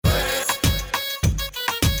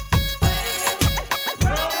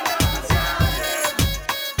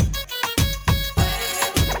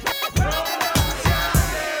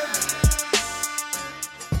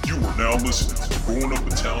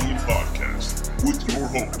with your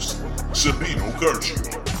hosts, Sabino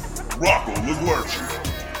Curcio, Rocco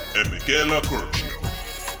LaGuercio, and Michaela Curcio.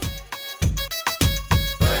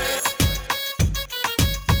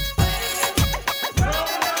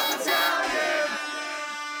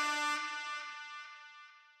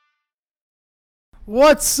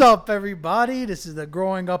 What's up, everybody? This is the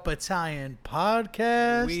Growing Up Italian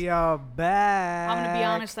podcast. We are back. I'm going to be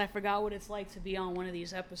honest, I forgot what it's like to be on one of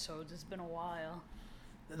these episodes. It's been a while.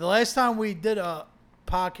 The last time we did a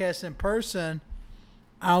podcast in person,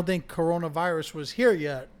 I don't think coronavirus was here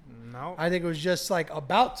yet. No. I think it was just like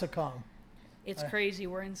about to come. It's crazy.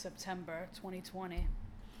 We're in September 2020.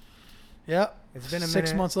 Yep. It's been a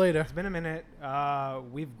 6 minute. months later. It's been a minute.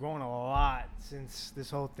 We've grown a lot since this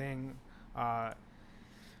whole thing.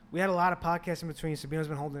 We had a lot of podcasts in between. Sabino's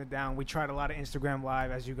been holding it down. We tried a lot of Instagram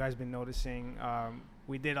Live, as you guys been noticing.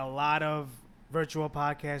 We did a lot of virtual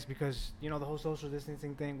podcasts because, you know, the whole social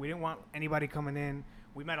distancing thing. We didn't want anybody coming in.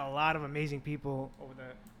 We met a lot of amazing people over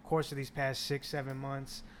the course of these past 6-7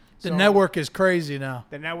 months. The network is crazy now.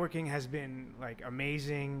 The networking has been like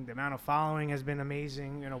amazing. The amount of following has been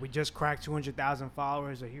amazing. You know, we just cracked 200,000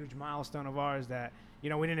 followers, a huge milestone of ours that, you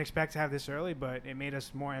know, we didn't expect to have this early, but it made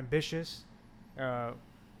us more ambitious.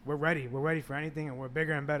 We're ready. We're ready for anything, and we're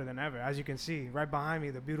bigger and better than ever. As you can see, right behind me,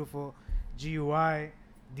 the beautiful GUI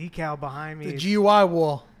decal behind me. The GUI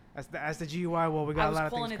wall. That's the GUI wall. We got a lot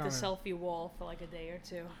of things coming. I was calling it the selfie wall for like a day or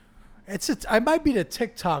two. I might be the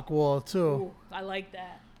TikTok wall too. Ooh, I like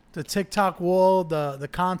that. The TikTok wall, the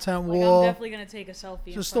content Like, wall. I'm definitely going to take a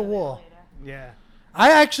selfie. Just in front the of wall. it later. Yeah.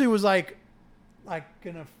 I actually was like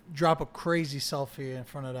gonna drop a crazy selfie in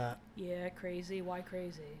front of that. Yeah, crazy. Why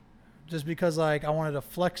crazy? Just because, like, I wanted to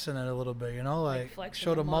flex in it a little bit, you know, like flexing show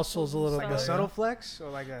the the muscles a muscles little and bit. Like a stuff. subtle you flex or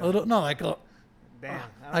like know? a a little, no, like a damn.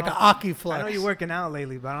 like an Aki flex. I know you're working out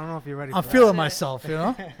lately, but I don't know if you're ready. I'm for feeling that. myself, you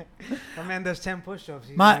know. My man does 10 push-ups.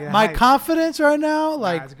 my confidence right now,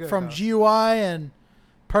 like it's good, from though. GUI and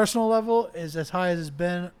personal level, is as high as it's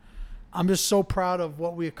been. I'm just so proud of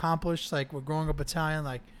what we accomplished. Like, we're Growing Up Italian.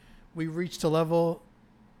 Like, we reached a level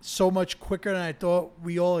so much quicker than I thought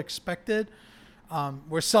we all expected.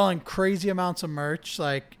 We're selling crazy amounts of merch.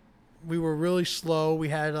 Like, we were really slow. We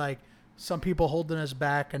had like some people holding us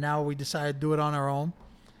back, and now we decided to do it on our own.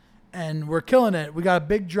 And we're killing it. We got a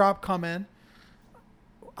big drop coming.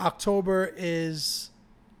 October is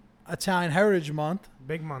Italian Heritage Month.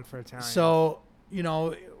 Big month for Italian. So, you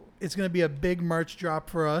know, it's going to be a big merch drop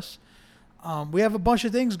for us. We have a bunch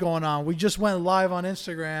of things going on. We just went live on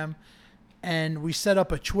Instagram, and we set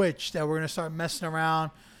up a Twitch that we're going to start messing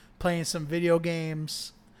around, playing some video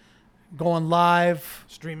games, going live,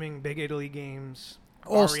 streaming Big Italy games,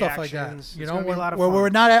 all our stuff like that. reactions. You It's know, gonna be a lot of when fun. we're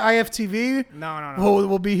not at IFTV, No.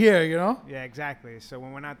 we'll be here, you know? Yeah, exactly. So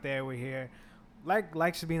when we're not there, we're here. Like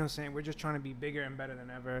Sabino's saying, we're just trying to be bigger and better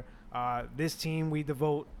than ever. This team, we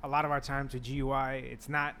devote a lot of our time to GUI. It's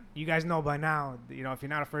not, you guys know by now, you know, if you're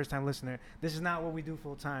not a first-time listener, this is not what we do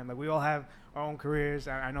full-time. Like, we all have our own careers.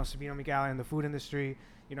 I know Sabino Migala in the food industry.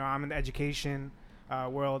 You know, I'm in the education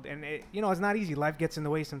world. And, you know, it's not easy. Life gets in the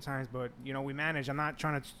way sometimes, but, you know, we manage. I'm not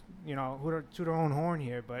trying to, you know, toot our own horn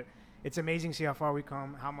here, but it's amazing to see how far we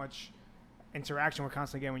come, how much interaction we're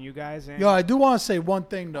constantly getting with you guys. And Yo, I do want to say one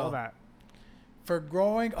thing, though. all that. For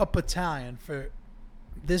Growing Up Italian, for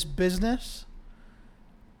this business,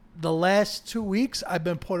 the last 2 weeks, I've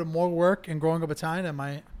been putting more work in Growing Up Italian than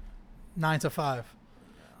my 9 to 5.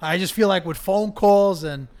 I just feel like with phone calls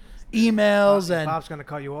and emails and Bob's gonna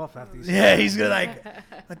cut you off after you. yeah, he's gonna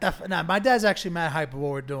like. Nah, my dad's actually mad hype of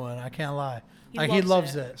what we're doing. I can't lie. He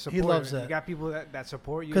loves it. Support. He loves You it. got people that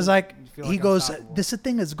support you. Because like You feel he like goes, unstoppable. this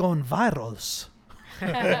thing is going virals.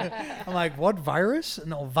 I'm like, what virus?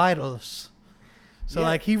 No, virals. So Yeah.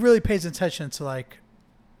 like he really pays attention to like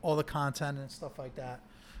all the content and stuff like that,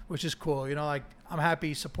 which is cool. You know, like I'm happy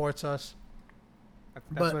he supports us. That's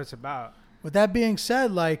but- what it's about. With that being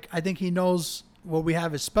said, like I think he knows what we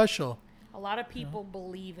have is special. A lot of people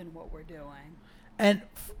believe in what we're doing. And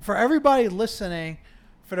for everybody listening,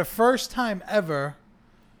 for the first time ever,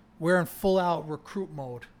 we're in full out recruit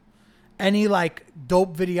mode. Any like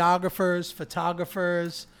dope videographers,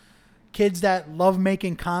 photographers, kids that love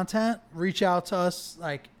making content, reach out to us.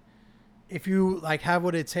 Like if you like have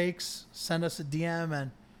what it takes, send us a DM, and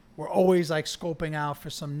we're always like scoping out for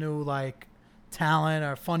some new like talent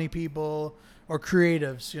or funny people or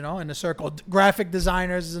creatives, you know, in the circle. Graphic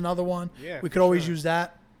designers is another one. Yeah, we for could always sure. use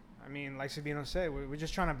that. I mean, like Sabino said, we're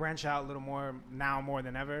just trying to branch out a little more now more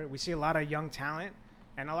than ever. We see a lot of young talent,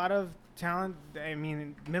 And a lot of talent, I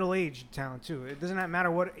mean, middle-aged talent too. It doesn't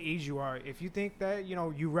matter what age you are. If you think that, you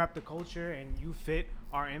know, you rep the culture and you fit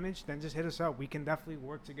our image, then just hit us up. We can definitely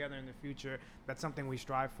work together in the future. That's something we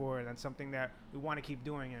strive for, and that's something that we want to keep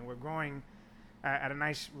doing. And we're growing at a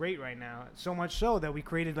nice rate right now. So much so that we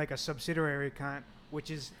created like a subsidiary account,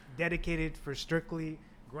 which is dedicated for strictly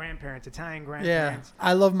grandparents, Italian Yeah, grandparents.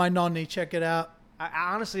 I love my nonni. Check it out.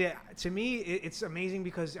 I honestly, to me, it's amazing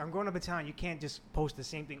because I'm growing up Italian. You can't just post the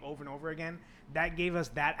same thing over and over again. That gave us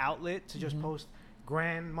that outlet to just post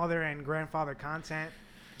grandmother and grandfather content.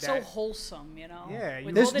 So wholesome, you know. Yeah,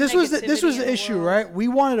 With This all the this was the negativity in issue, world. right? We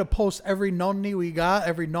wanted to post every nonni we got,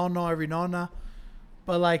 every nonno, every nonna,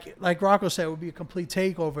 but like Rocco said, it would be a complete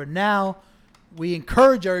takeover. Now we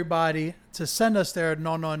encourage everybody to send us their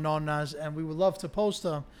nonno and nonnas, and we would love to post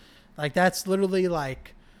them. Like that's literally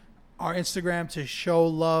like our Instagram to show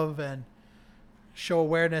love and show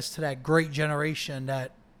awareness to that great generation that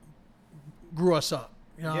grew us up.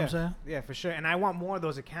 You know what I'm saying? Yeah, for sure. And I want more of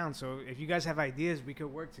those accounts. So if you guys have ideas, we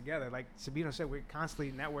could work together. Like Sabino said, we're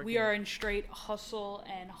constantly networking. We are in straight hustle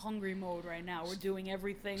and hungry mode right now. We're doing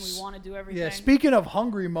everything. We want to do everything. Yeah, speaking of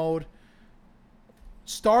hungry mode,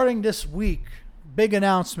 starting this week, big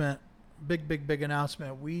announcement, big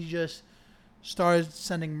announcement. We just started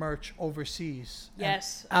sending merch overseas. and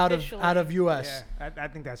Yes, out officially. of US. Yeah, I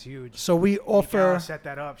think that's huge. So we offer. Mikala set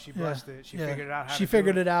that up. She Yeah, blessed it. She figured it out. How She to do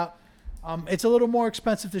figured it out. It's a little more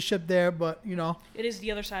expensive to ship there, but you know It is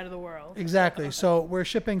the other side of the world. exactly. So we're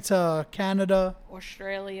shipping to Canada.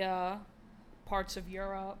 Australia, parts of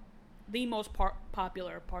Europe, the most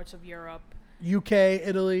popular parts of Europe. UK,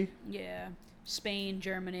 Italy, Yeah, Spain,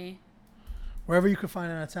 Germany, wherever you can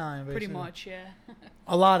find an Italian. pretty Basically. much. Yeah,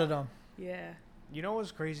 A lot of them. yeah. You know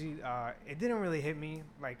what's crazy? It didn't really hit me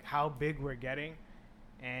like how big we're getting,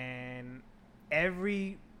 and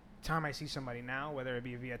every time I see somebody now, whether it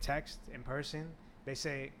be via text, in person, they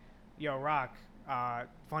say, "Yo, Rock,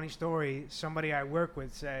 funny story. Somebody I work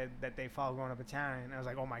with said that they follow Growing Up Italian." And I was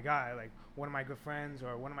like, "Oh my god!" Like one of my good friends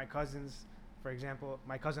or one of my cousins, for example,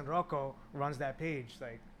 my cousin Rocco runs that page,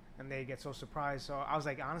 like, and they get so surprised. So I was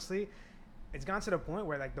like, honestly, it's gone to the point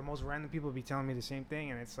where like the most random people be telling me the same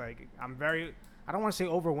thing, and it's like I don't want to say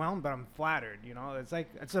overwhelmed, but I'm flattered. You know, it's like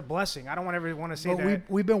it's a blessing. I don't want to say But that.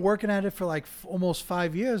 we've been working at it for like almost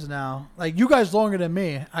 5 years now. Like you guys longer than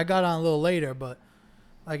me. I got on a little later, but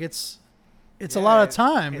like it's a lot of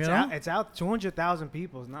time. It's You know, out, it's out 200,000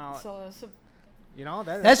 people now. So it's a You know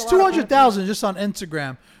that's a lot of 200,000 just on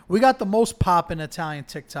Instagram. We got the most poppin' Italian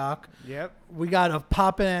TikTok. people. Yep. We got a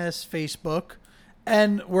poppin' ass Facebook,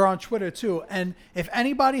 and we're on Twitter too. And if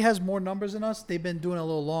anybody has more numbers than us, they've been doing it a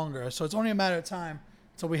little longer. So it's only a matter of time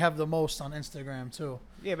until we have the most on Instagram too.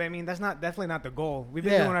 Yeah, but I mean that's definitely not the goal. We've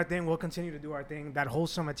been Yeah. doing our thing. We'll continue to do our thing. That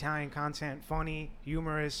wholesome Italian content, funny,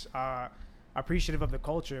 humorous, appreciative of the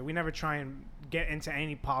culture. We never try and get into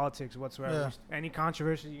any politics whatsoever. Any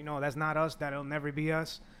controversy, you know, that's not us. That'll never be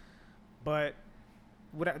us. But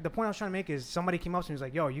the point I was trying to make is somebody came up to me and was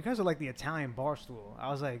like, "Yo, you guys are like the Italian Barstool." I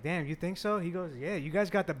was like, "Damn, you think so?" He goes, "Yeah, you guys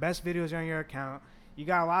got the best videos on your account. You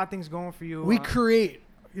got a lot of things going for you." We create.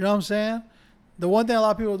 You know what I'm saying? The one thing a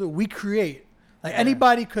lot of people do, we create. Like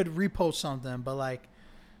anybody could repost something, but like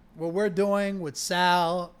what we're doing with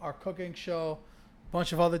Sal, our cooking show, a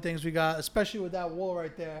bunch of other things we got, especially with that wall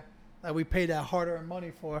right there that we paid that hard-earned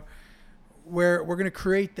money for. We're gonna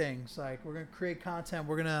create things. Like we're gonna create content.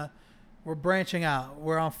 We're branching out.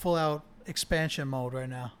 We're on full-out expansion mode right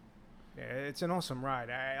now. Yeah, it's an awesome ride.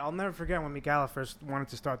 I'll never forget when Mikala first wanted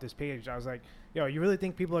to start this page. I was like, "Yo, you really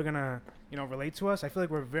think people are gonna, relate to us? I feel like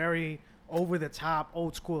we're very over the top,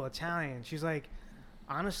 old school Italian." She's like,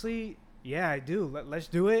 "Honestly, yeah, I do. Let's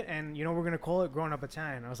do it, and we're gonna call it Growing Up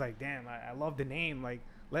Italian." I was like, "Damn, I love the name. Like,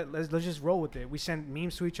 let's just roll with it." We sent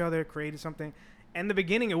memes to each other, created something. In the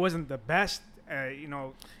beginning, it wasn't the best, You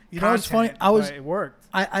know what's funny? but it worked.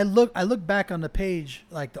 I look back on the page,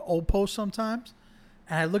 like the old posts sometimes,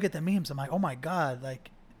 and I look at the memes. I'm like, oh my god,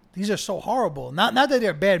 like these are so horrible. Not that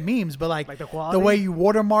they're bad memes, but like the quality, the way you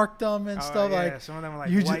watermark them and stuff. Yeah, like some of them were like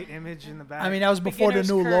you white image in the back. I mean, that was before the beginner's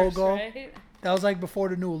new curse, logo. right? That was like before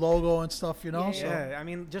the new logo and stuff. Yeah. So Yeah, I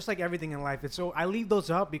mean, just like everything in life, I leave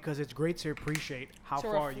those up because it's great to appreciate how To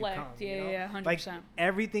far reflect, you come. yeah, 100%. Like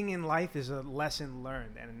everything in life is a lesson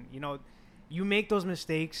learned, and you make those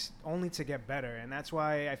mistakes only to get better, and that's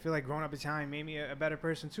why I feel like Growing Up Italian made me a better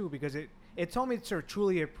person too, because it taught me to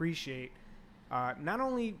truly appreciate not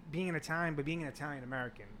only being an Italian but being an Italian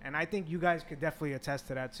American, and I think you guys could definitely attest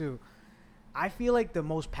to that too. I feel like the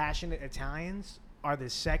most passionate Italians are the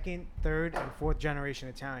second, third, and fourth generation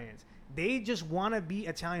Italians. they just want to be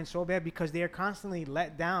Italian so bad because they are constantly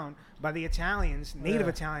let down by the Italians, native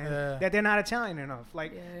Italians, that they're not Italian enough.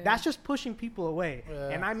 Like that's just pushing people away.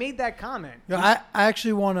 And I made that comment. You know, I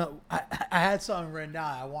actually want to. I had something written down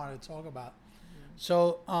I wanted to talk about.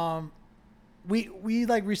 So we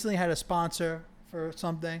like recently had a sponsor for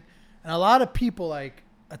something, and a lot of people like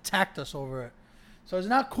attacked us over it. So it's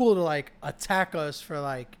not cool to like attack us for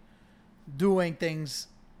like doing things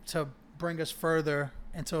to bring us further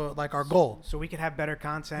into like our goal. So we could have better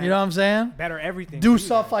content. You know what I'm saying? Better everything. Do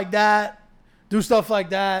stuff like that. Do stuff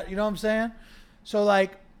like that. You know what I'm saying? So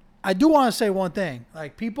like, I do want to say one thing.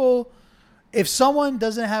 Like people, if someone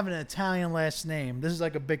doesn't have an Italian last name, this is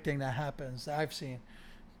like a big thing that happens that I've seen.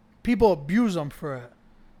 People abuse them for it.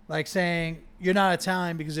 Like saying you're not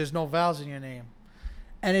Italian because there's no vowels in your name.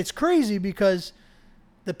 And it's crazy because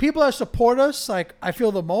the people that support us, like I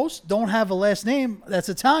feel the most, don't have a last name that's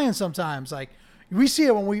Italian sometimes. Like we see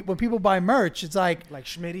it when people buy merch. It's like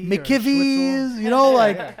Schmitty, McKivvies, you know,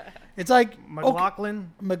 like it's like McLaughlin.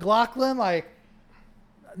 okay, McLaughlin, like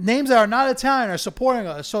names that are not Italian are supporting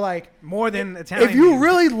us. So like More than Italian. if you names.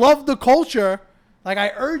 really love the culture, like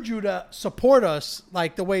I urge you to support us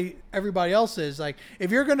like the way everybody else is. Like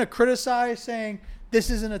if you're gonna criticize saying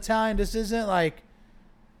this isn't Italian, this isn't like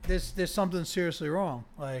there's something seriously wrong.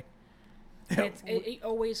 Like It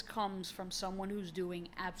always comes from someone who's doing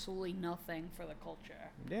absolutely nothing for the culture.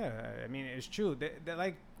 Yeah, I mean, it's true. They're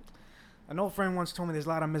like, an old friend once told me there's a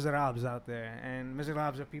lot of miserables out there, and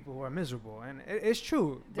miserables are people who are miserable, and it's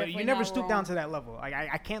true. But Definitely you never not stoop wrong. down to that level. Like,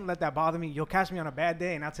 I can't let that bother me. You'll catch me on a bad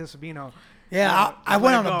day, and I'll tell Sabino. yeah, I just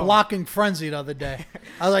went let on it a go. blocking frenzy the other day.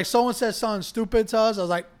 I was like, someone said something stupid to us. I was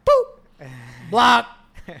like, boop, block.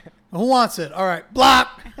 Who wants it? All right,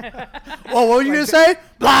 block. Well, what were you gonna say?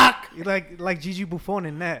 Block. You're like Gigi Buffon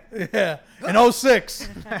in that. Yeah, in 06.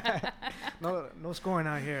 No scoring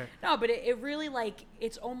out here. No, but it really like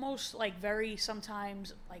it's almost like very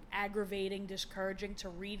sometimes like aggravating, discouraging to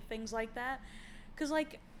read things like that, because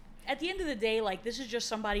like at the end of the day, like this is just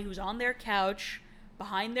somebody who's on their couch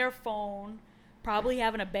behind their phone, probably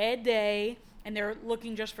having a bad day, and they're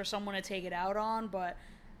looking just for someone to take it out on, but.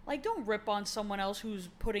 Like, don't rip on someone else who's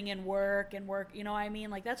putting in work, you know what I mean?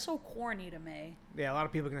 Like, that's so corny to me. Yeah, a lot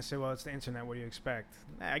of people are going to say, well, it's the internet. What do you expect?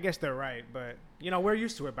 I guess they're right, but, we're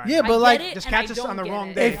used to it by Yeah, now. but I like, get it, just and I catch us don't on the get wrong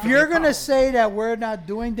it. day. if you're gonna say that we're not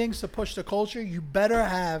doing things to push the culture, you better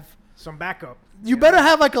have Some backup.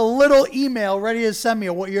 like a little email ready to send me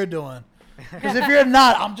of what you're doing. Because if you're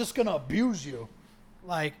not, I'm just gonna abuse you.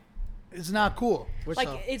 Like, it's not cool. Like,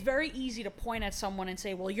 So- it's very easy to point at someone and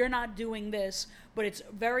say, well, you're not doing this, but it's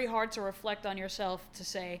very hard to reflect on yourself to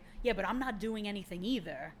say, yeah, but I'm not doing anything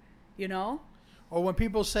either, you know? Or when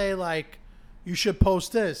people say like, you should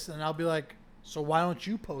post this, and I'll be like, so why don't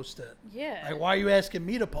you post it? Yeah. Like, why are you asking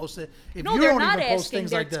me to post it if No, you they're don't not even post asking.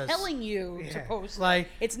 things They're like this? telling you to Yeah. post. Like,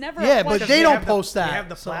 It's never. yeah, a but pleasure. they don't have post that. They have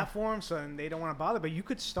the so- platform, so and they don't want to bother. But you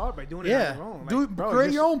could start by doing it Yeah. on your own. Do-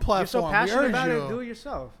 create your own You're so platform. We passionate urge about you. it, do it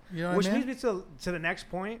yourself. You know what Which I mean? leads me to the next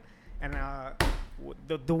point. And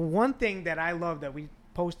the one thing that I love that we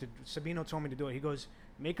posted, Sabino told me to do it. He goes,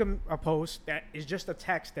 make a post that is just a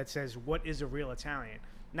text that says, what is a real Italian?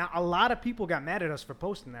 Now, a lot of people got mad at us for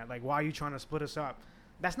posting that. Like, why are you trying to split us up?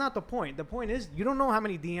 That's not the point. The point is, you don't know how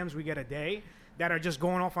many DMs we get a day that are just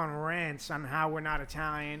going off on rants on how we're not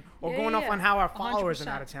Italian or Yeah, going yeah, off yeah. on how our followers are 100%.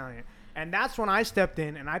 not Italian. And that's when I stepped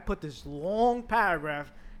in and I put this long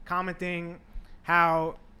paragraph commenting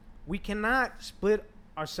how we cannot split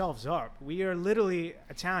ourselves up. We are literally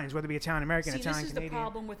Italians, whether it be Italian American, See, Italian this is the Canadian.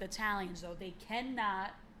 problem with Italians, though. They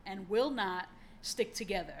cannot and will not stick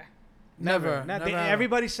together. Never. Not- never.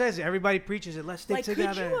 everybody says it. Everybody preaches it. Let's stick Like,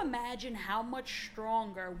 together. could you imagine how much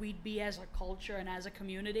stronger we'd be as a culture and as a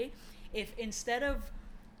community if instead of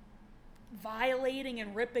violating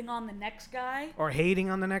and ripping on the next guy, Or hating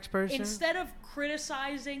on the next person. instead of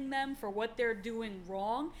criticizing them for what they're doing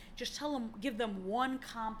wrong, just give them one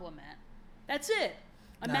compliment. That's it.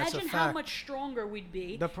 That's a Imagine how fact. much stronger we'd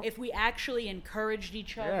be The pro- if we actually encouraged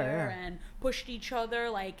each other yeah. and pushed each other.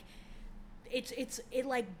 Like, it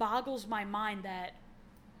like boggles my mind that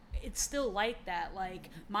it's still like that. Like,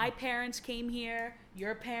 my parents came here,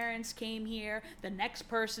 your parents came here, the next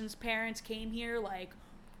person's parents came here. Like,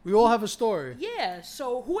 We all have a story. yeah.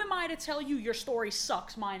 So who am I to tell you your story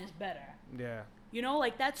sucks, mine is better? Yeah. You know,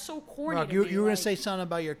 like, that's so corny. Rock, to you me. were gonna like, say something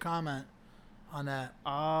about your comment on that.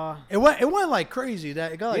 Uh, It went like crazy.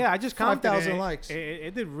 That it got like yeah, I just commented 5,000 it. likes.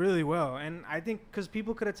 It did really well, and I think because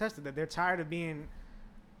people could attest to that, they're tired of being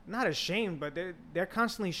not ashamed, but they're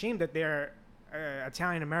constantly ashamed that they're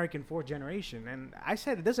Italian American fourth generation. And I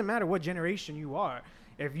said it doesn't matter what generation you are,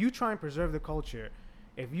 if you try and preserve the culture,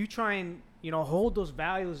 if you try and hold those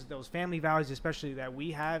values, those family values, especially that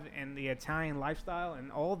we have in the Italian lifestyle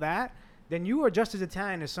and all that, then you are just as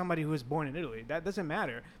Italian as somebody who was born in Italy. That doesn't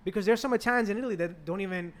matter, because there's some Italians in Italy that don't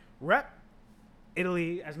even rep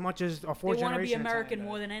Italy as much as a fourth They want to generation be American Italian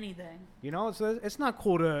more does. than anything. So it's not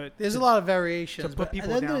cool to. There's a lot of variations. put But people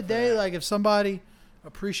at the end down of the for day, that. like if somebody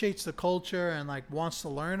appreciates the culture and like wants to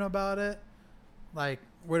learn about it, like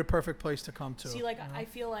we're the perfect place to come to. See, like, you know? I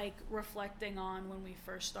feel like reflecting on when we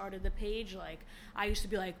first started the page, like, I used to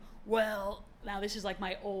be like, well, now this is like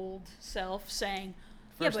my old self saying,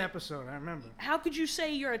 First but episode, I remember. how could you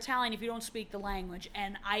say you're Italian if you don't speak the language?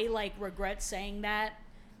 And I, like, regret saying that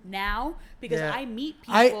now because Yeah. I meet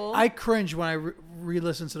people. I cringe when I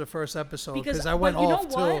re-listen to the first episode because I but went you know off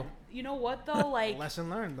what? too. You know what, though? Like, Lesson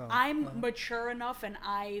learned, though. I'm mature enough and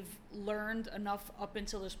I've learned enough up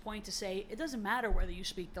until this point to say it doesn't matter whether you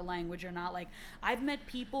speak the language or not. Like, I've met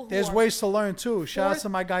people who There's are ways to learn too. Shout out fourth- to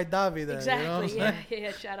my guy Davi there. Exactly. You know what I'm saying?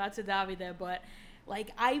 Yeah. Shout out to Davi there. But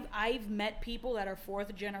like I've met people that are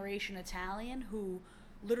fourth generation Italian who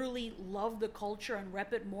literally love the culture and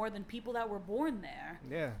rep it more than people that were born there.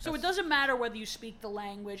 Yeah. So it doesn't matter whether you speak the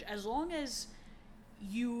language as long as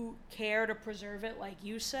you care to preserve it, like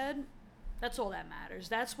you said. That's all that matters.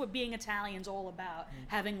 That's what being Italian's all about.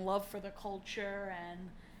 Having love for the culture and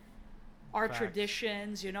our Facts.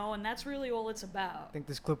 traditions, and that's really all it's about. I think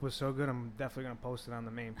this clip was so good, I'm definitely gonna post it on the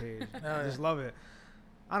main page. I yeah. just love it.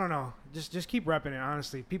 I don't know. Just keep repping it,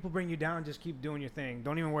 honestly. People bring you down, just keep doing your thing.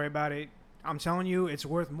 Don't even worry about it. I'm telling you, it's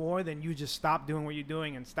worth more than you just stop doing what you're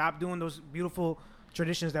doing and stop doing those beautiful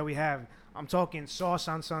traditions that we have. I'm talking sauce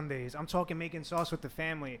on Sundays. I'm talking making sauce with the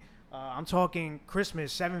family. I'm talking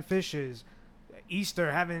Christmas, 7 fishes, Easter,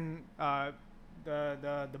 having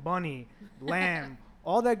the bunny, lamb,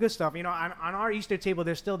 all that good stuff. On our Easter table,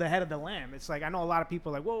 there's still the head of the lamb. It's like, I know a lot of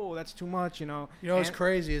people are like, whoa, that's too much, You know what's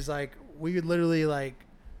crazy is like we literally like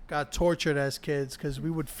got tortured as kids because we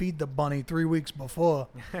would feed the bunny 3 weeks before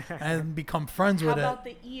and become friends How with it. about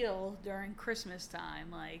the eel during Christmas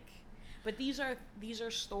time? Like, but these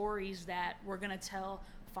are stories that we're gonna tell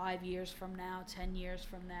 5 years from now, 10 years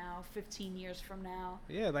from now, 15 years from now.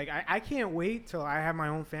 Yeah, like I can't wait till I have my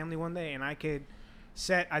own family one day and I could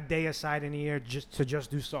set a day aside in a year just to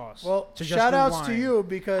do sauce. Well, to just shout do outs to wine. you I was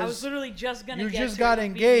because literally just gonna. you get just to got it.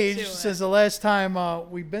 You beat me engaged to it. since the last time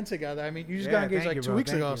we've been together. I mean, you just got engaged thank like you, 2 bro.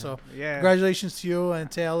 weeks Thank ago. you. So Yeah. congratulations to you and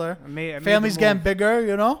Taylor. I made Family's the getting move. bigger,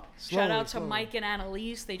 Shout Slowly, out to slowly. Mike and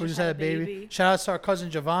Annalise. They who just just had a baby. Shout out to our cousin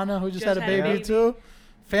Giovanna who just had a baby too.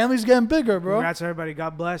 Family's getting bigger, bro. Congrats, everybody.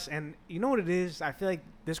 God bless. And you know what it is? I feel like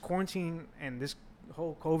this quarantine and this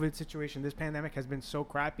whole COVID situation, this pandemic has been so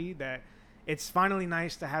crappy that it's finally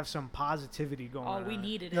nice to have some positivity going on. Oh, we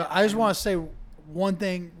needed Yo, it. I just want to say one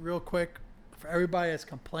thing real quick for everybody that's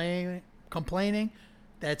complaining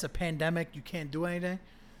that it's a pandemic, you can't do anything.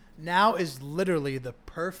 Now is literally the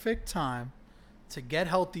perfect time to get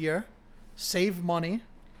healthier, save money,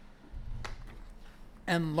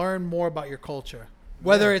 and learn more about your culture.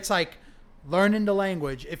 Whether it's like learning the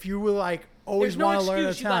language, if you were like always There's no want to learn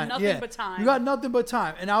excuse. You got Italian, nothing yeah, but time. you got nothing but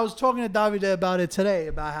time. And I was talking to Davide about it today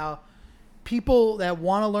about how people that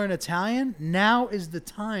want to learn Italian, now is the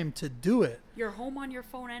time to do it. You're home on your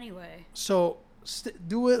phone anyway. So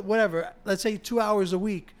do it, whatever. Let's say 2 hours a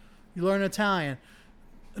week, you learn Italian.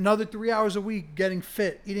 Another 3 hours a week, getting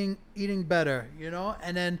fit, eating better,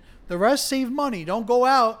 and then the rest save money. Don't go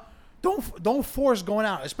out. Don't force going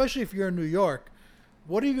out, especially if you're in New York.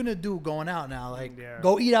 What are you gonna do going out now? Like,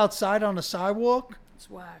 go eat outside on the sidewalk? It's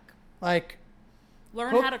whack. Like,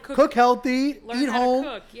 Learn how to cook. cook healthy, Learn eat how home, to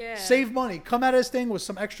cook. Yeah. save money. Come at this thing with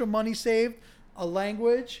some extra money saved, a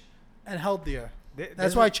language, and healthier.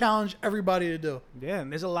 That's what I challenge everybody to do. Yeah,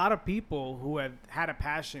 and there's a lot of people who have had a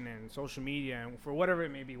passion in social media and for whatever it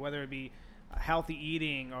may be, whether it be healthy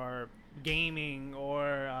eating or gaming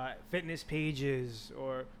or fitness pages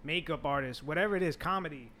or makeup artists, whatever it is,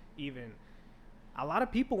 comedy even. A lot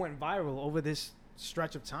of people went viral over this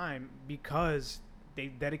stretch of time because they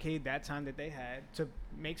dedicated that time that they had to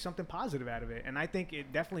make something positive out of it. And I think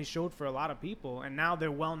it definitely showed for a lot of people. And now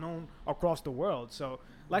they're well known across the world. So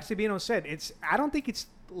like Sabino said, I don't think it's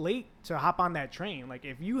late to hop on that train. Like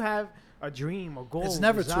if you have a dream or goal, It's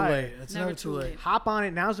never too desire, late. It's never too late. hop on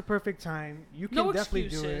it. Now's the perfect time. You can No definitely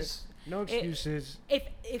excuses. do it. No excuses.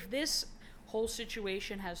 If this whole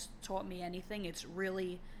situation has taught me anything, it's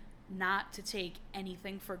really not to take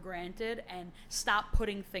anything for granted and stop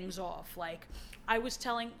putting things off. Like I was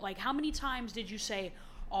telling, like, how many times did you say,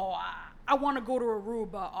 oh, I want to go to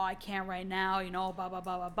Aruba. Oh, I can't right now, you know, blah, blah,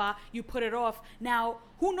 blah, blah, blah. You put it off. Now,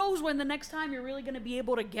 who knows when the next time you're really going to be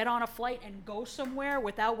able to get on a flight and go somewhere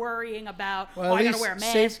without worrying about, Well, I at got to wear a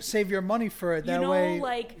mask. least save your money for it. You That know, way,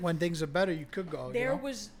 like, when things are better, you could go.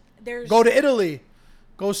 There's Go to Italy.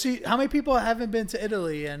 Go see. How many people haven't been to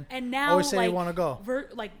Italy and now, always say like, they want to go?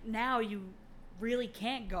 Now you really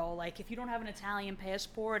can't go. Like, if you don't have an Italian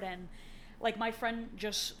passport, and like my friend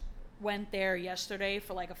just went there yesterday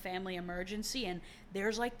for like a family emergency, and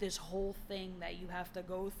there's like this whole thing that you have to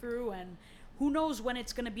go through, and who knows when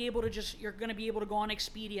it's going to be able to you're going to be able to go on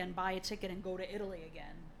Expedia and buy a ticket and go to Italy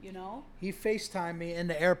again, you know? He FaceTimed me in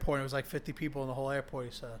the airport. It was like 50 people in the whole airport,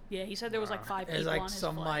 he said. Yeah, he said there was like 5 It's people like on his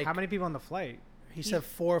some flight. like How many people on the flight? he said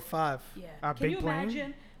 4 or 5. Yeah. A Can big you plane? imagine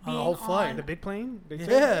On being the whole flight. on- The big plane? Big Yeah.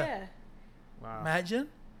 plane? Yeah. Wow. Imagine.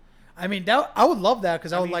 I mean, that I would love that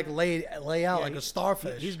because I would mean, like lay out Yeah, like a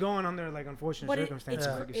starfish. He's going under like unfortunate But circumstances,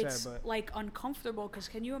 Yeah. like you it's said. But like uncomfortable because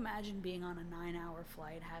can you imagine being on a 9-hour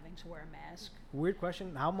flight having to wear a mask? weird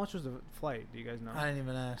question: how much was the flight? Do you guys know? I didn't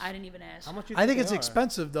even ask. I didn't even ask. How much? You I think they it's are?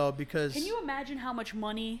 expensive though because Can you imagine how much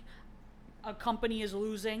money a company is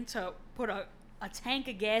losing to put a tank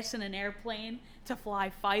of gas in an airplane to fly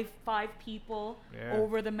five people Yeah.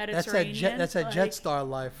 over the that's Mediterranean? that Like, Jetstar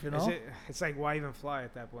life, you know. It's like why even fly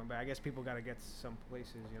at that point? But I guess people got to get some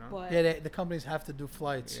places, you know. But Yeah, the companies have to do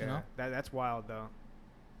flights, you know. that's wild though.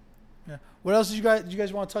 Yeah. What else did you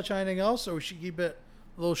guys want to touch on anything else, or we should keep it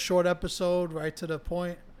a little short episode, right to the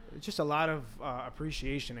point? It's just a lot of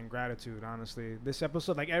appreciation and gratitude, honestly. This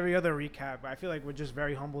episode, like every other recap, I feel like we're just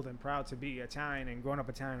very humbled and proud to be Italian and growing up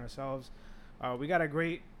Italian ourselves. We got a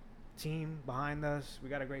great team behind us. We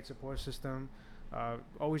got a great support system.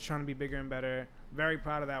 Always trying to be bigger and better. Very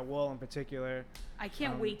proud of that wall in particular. I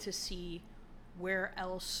can't wait to see where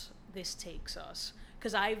else this takes us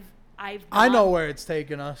because I know where it's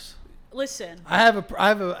taking us. Listen, I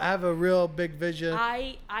have a real big vision.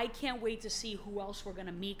 I can't wait to see who else we're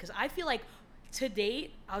gonna meet because I feel like to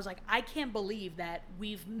date I was like I can't believe that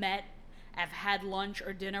we've met, have had lunch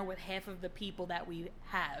or dinner with half of the people that we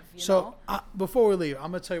have. You know? Before we leave,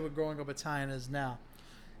 I'm gonna tell you what growing up Italian is now.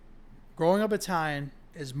 Growing up Italian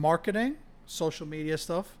is marketing, social media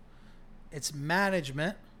stuff, it's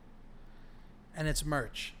management, and it's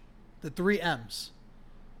merch. The 3 M's.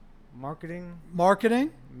 Marketing,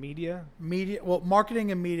 Media. media, Well, marketing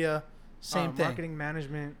and media, same thing. marketing,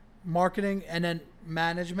 management. Marketing and then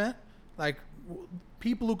management, like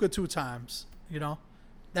people who could 2 times, you know,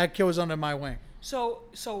 that kid was under my wing. So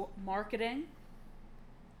marketing,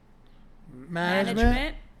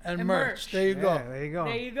 Management and merch. There you Yeah, go. there you go.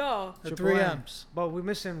 There you go. The Triple 3 M. M's. But we're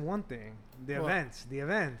missing one thing: the What? events. The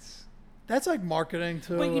events. That's like marketing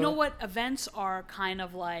too. But you know what? Events are kind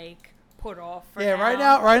of like put off for Yeah,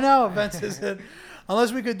 now. right now events isn't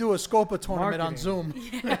unless we could do a Scopa tournament on Zoom,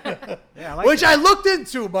 Yeah, I like which that. I looked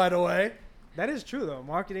into, by the way. That is true though.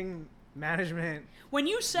 Marketing, management. When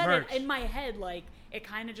you said Merch. it in my head, like it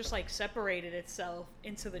kind of just like separated itself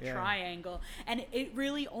into the Yeah. triangle, and it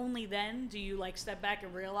really only then do you like step back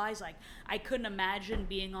and realize like I couldn't imagine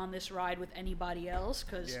being on this ride with anybody else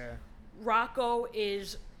because Yeah.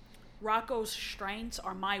 Rocco's strengths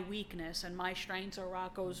are my weakness, and my strengths are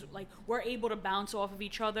Rocco's. Like we're able to bounce off of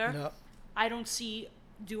each other. Yep. I don't see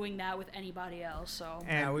doing that with anybody else. So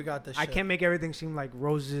And Yeah, we got this I shit. can't make everything seem like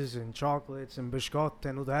roses and chocolates and biscotti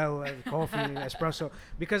and Nutella and coffee and espresso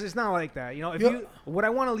because it's not like that. You know, Yeah. what I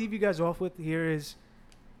want to leave you guys off with here is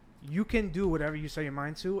you can do whatever you set your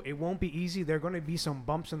mind to. It won't be easy. There are going to be some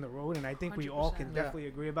bumps in the road, and I think we all can 100%. Yeah. definitely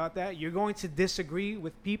agree about that. You're going to disagree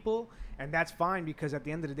with people, and that's fine because at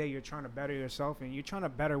the end of the day, you're trying to better yourself and you're trying to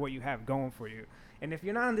better what you have going for you. And if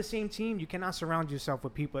you're not on the same team, you cannot surround yourself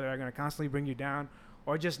with people that are going to constantly bring you down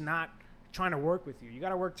or just not trying to work with you. You got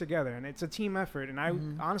to work together, and it's a team effort. And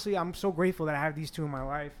honestly, I'm so grateful that I have these two in my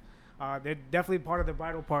life. They're definitely part of the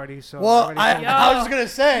bridal party. So Well, everybody- I was just gonna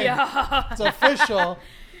say yeah, it's official.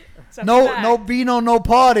 it's a No fact. Beano, no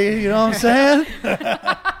party. You know what I'm saying?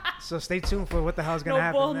 so stay tuned for what the hell's gonna No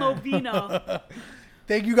happen. bull, no there. vino.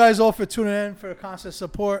 Thank you guys all for tuning in for the constant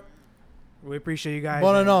support. We appreciate you guys.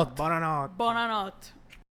 Buonanotte. Buonanotte. Buonanotte.